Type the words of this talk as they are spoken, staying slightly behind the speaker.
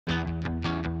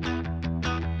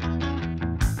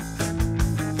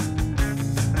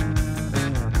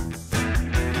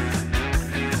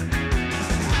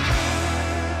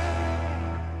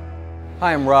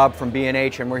Hi, I'm Rob from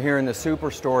B&H, and we're here in the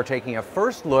Superstore taking a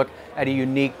first look at a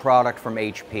unique product from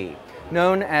HP.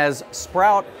 Known as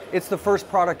Sprout, it's the first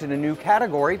product in a new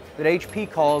category that HP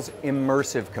calls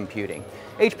immersive computing.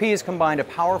 HP has combined a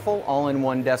powerful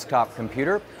all-in-one desktop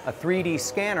computer, a 3D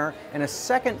scanner, and a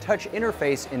second touch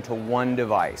interface into one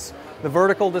device. The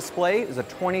vertical display is a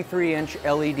 23-inch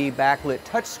LED backlit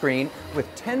touchscreen with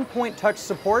 10-point touch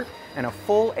support and a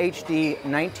full HD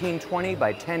 1920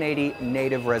 by 1080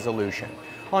 native resolution.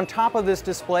 On top of this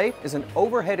display is an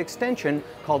overhead extension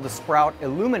called the Sprout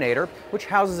Illuminator, which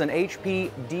houses an HP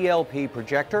DLP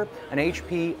projector, an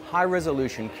HP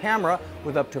high-resolution camera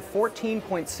with up to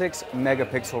 14.6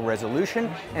 megapixel resolution,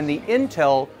 and the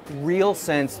Intel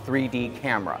RealSense 3D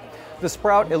camera. The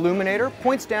Sprout Illuminator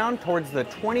points down towards the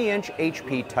 20-inch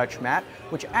HP touchmat,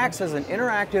 which acts as an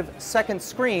interactive second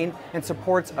screen and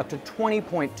supports up to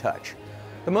 20-point touch.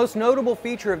 The most notable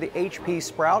feature of the HP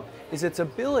Sprout is its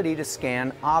ability to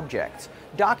scan objects.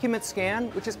 Document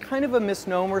Scan, which is kind of a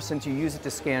misnomer since you use it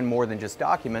to scan more than just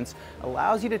documents,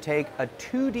 allows you to take a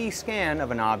 2D scan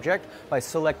of an object by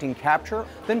selecting Capture,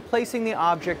 then placing the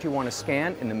object you want to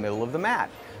scan in the middle of the mat.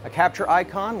 A capture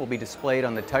icon will be displayed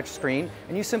on the touch screen,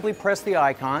 and you simply press the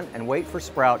icon and wait for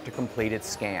Sprout to complete its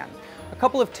scan. A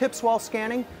couple of tips while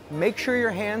scanning: make sure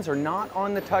your hands are not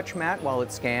on the touch mat while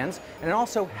it scans, and it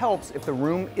also helps if the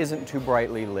room isn't too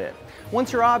brightly lit.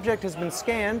 Once your object has been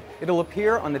scanned, it'll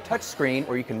appear on the touch screen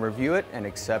where you can review it and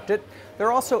accept it. There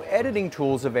are also editing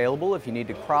tools available if you need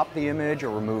to crop the image or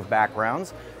remove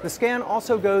backgrounds. The scan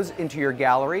also goes into your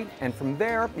gallery, and from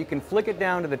there you can flick it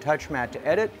down to the touch mat to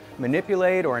edit,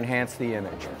 manipulate, or enhance the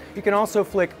image. You can also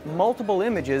flick multiple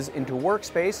images into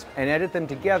Workspace and edit them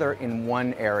together in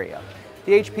one area.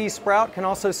 The HP Sprout can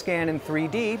also scan in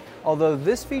 3D, although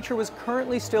this feature was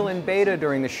currently still in beta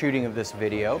during the shooting of this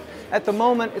video. At the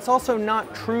moment, it's also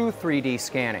not true 3D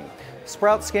scanning.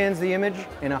 Sprout scans the image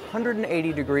in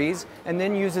 180 degrees and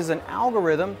then uses an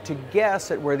algorithm to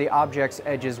guess at where the object's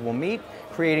edges will meet,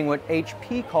 creating what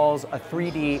HP calls a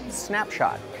 3D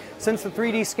snapshot. Since the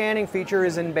 3D scanning feature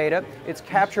is in beta, its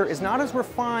capture is not as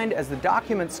refined as the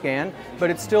document scan,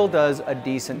 but it still does a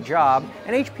decent job.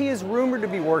 And HP is rumored to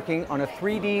be working on a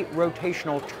 3D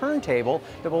rotational turntable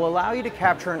that will allow you to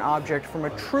capture an object from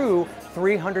a true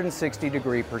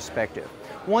 360-degree perspective.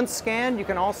 Once scanned, you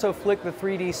can also flick the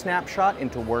 3D snapshot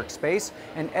into Workspace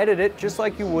and edit it just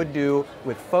like you would do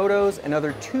with photos and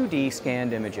other 2D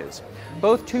scanned images.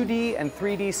 Both 2D and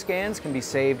 3D scans can be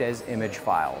saved as image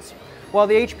files. While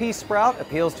the HP Sprout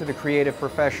appeals to the creative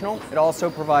professional, it also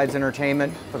provides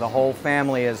entertainment for the whole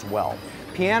family as well.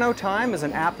 Piano Time is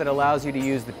an app that allows you to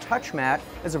use the touch mat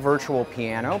as a virtual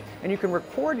piano, and you can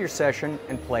record your session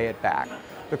and play it back.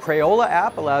 The Crayola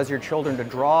app allows your children to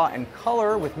draw and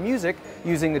color with music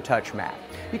using the touch mat.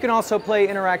 You can also play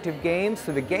interactive games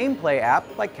through the Gameplay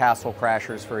app, like Castle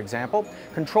Crashers, for example.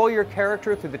 Control your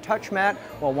character through the touch mat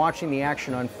while watching the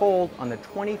action unfold on the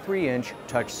 23-inch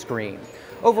touch screen.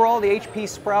 Overall, the HP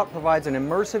Sprout provides an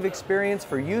immersive experience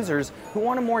for users who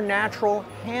want a more natural,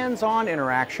 hands-on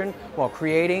interaction while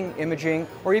creating, imaging,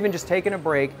 or even just taking a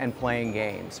break and playing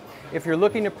games. If you're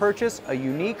looking to purchase a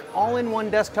unique all-in-one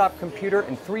desktop computer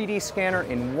and 3D scanner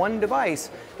in one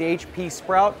device, the HP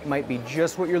Sprout might be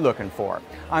just what you're looking for.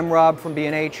 I'm Rob from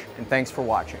B&H, and thanks for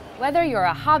watching. Whether you're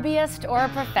a hobbyist or a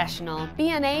professional,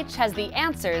 B&H has the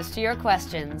answers to your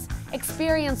questions.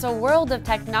 Experience a world of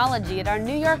technology at our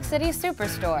New York City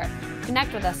Superstore.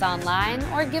 Connect with us online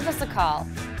or give us a call.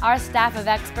 Our staff of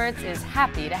experts is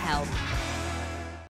happy to help.